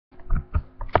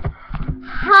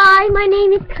Hi, my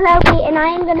name is Chloe and I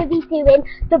am going to be doing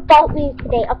the bolt move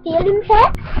today of the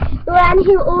Olympics. The one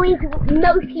who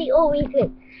mostly always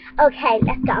wins. Okay,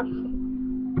 let's go.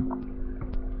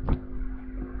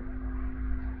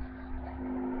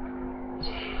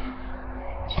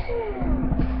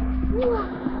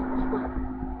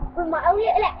 With my own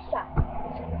little extra.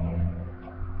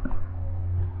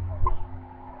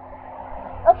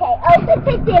 Okay, over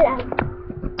to Dylan.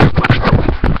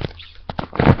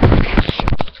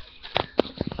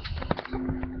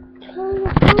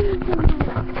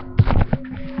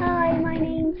 Hi, my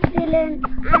name's Dylan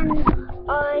and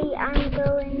I am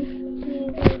going to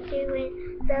be doing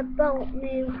the bolt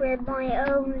move with my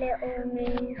own little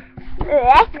move.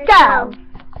 Let's go!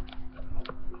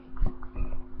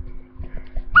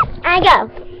 And go!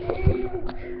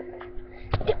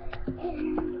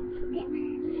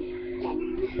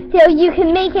 So you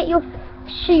can make it your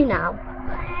shoe now.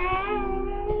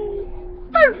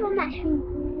 From that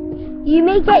shoe. You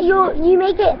may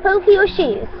get both of your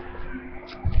shoes.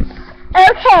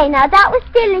 Okay, now that was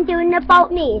Dylan doing the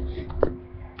bolt move.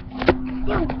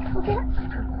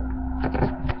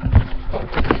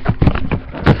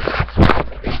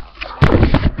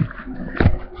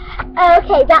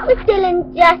 Okay, that was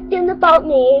Dylan just doing the bolt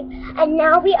move, and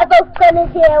now we are both going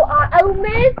to do our own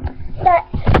move that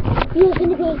you're going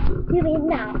to be doing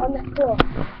now on the floor.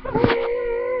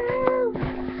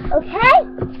 Okay,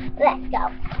 let's go.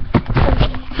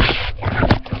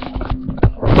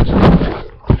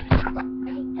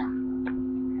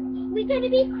 We're going to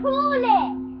be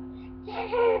crawling.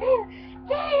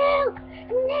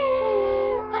 No,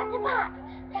 back to back.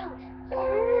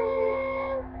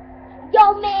 Yo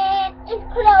man, it's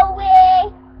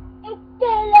Chloe. It's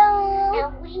Dylan.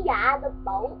 And we are the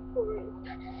bolt group.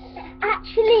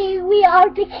 Actually, we are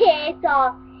the kids.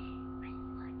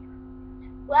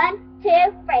 1, 2,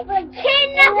 3.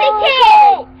 Kidnapping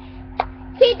kids.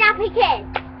 Kidnapping kids.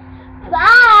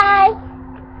 Bye.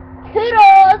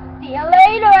 Toodles. See you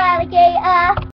later, alligator.